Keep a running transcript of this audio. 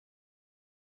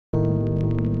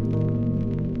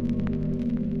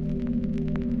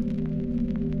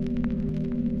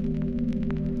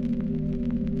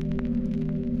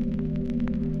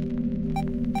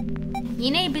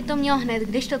by to měl hned,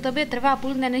 když to tobě trvá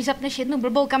půl dne, než zapneš jednu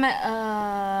blbou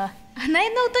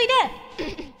Najednou to jde.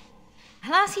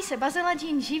 Hlásí se Basila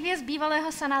Jean živě z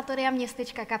bývalého sanatoria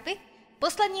městečka Cappy,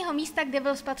 posledního místa, kde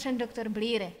byl spatřen doktor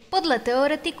Bleary. Podle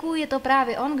teoretiků je to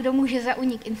právě on, kdo může za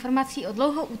únik informací o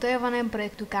dlouho utajovaném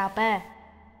projektu KP.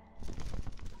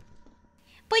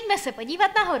 Pojďme se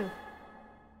podívat nahoru.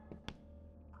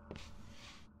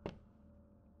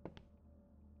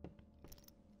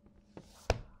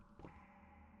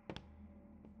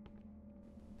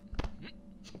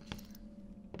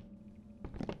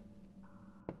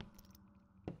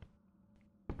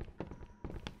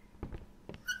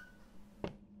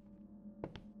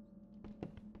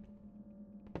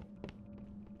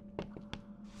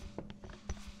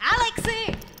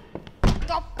 Alexi!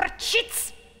 To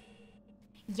prčic!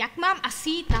 Jak mám asi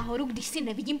jít nahoru, když si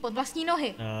nevidím pod vlastní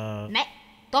nohy? Ne,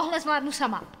 tohle zvládnu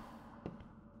sama.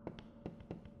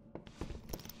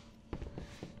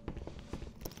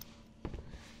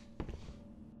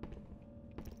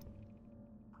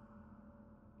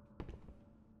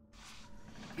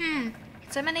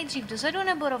 Chceme nejdřív dozadu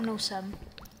nebo rovnou sem?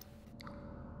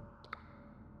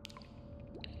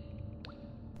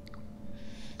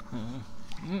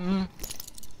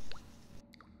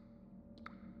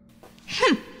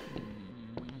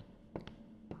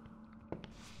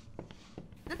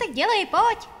 No tak dělej,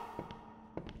 pojď!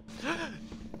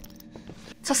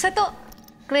 Co se to...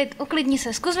 Klid, uklidni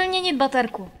se, zkus vyměnit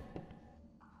baterku.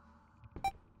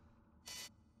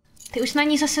 Ty už na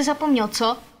ní zase zapomněl,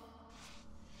 co?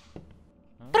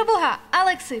 Proboha,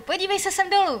 Alexi, podívej se sem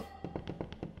dolů.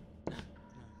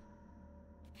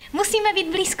 Musíme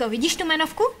být blízko, vidíš tu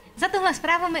jmenovku? Za tuhle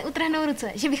zprávu mi utrhnou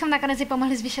ruce, že bychom nakonec i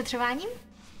pomohli s vyšetřováním?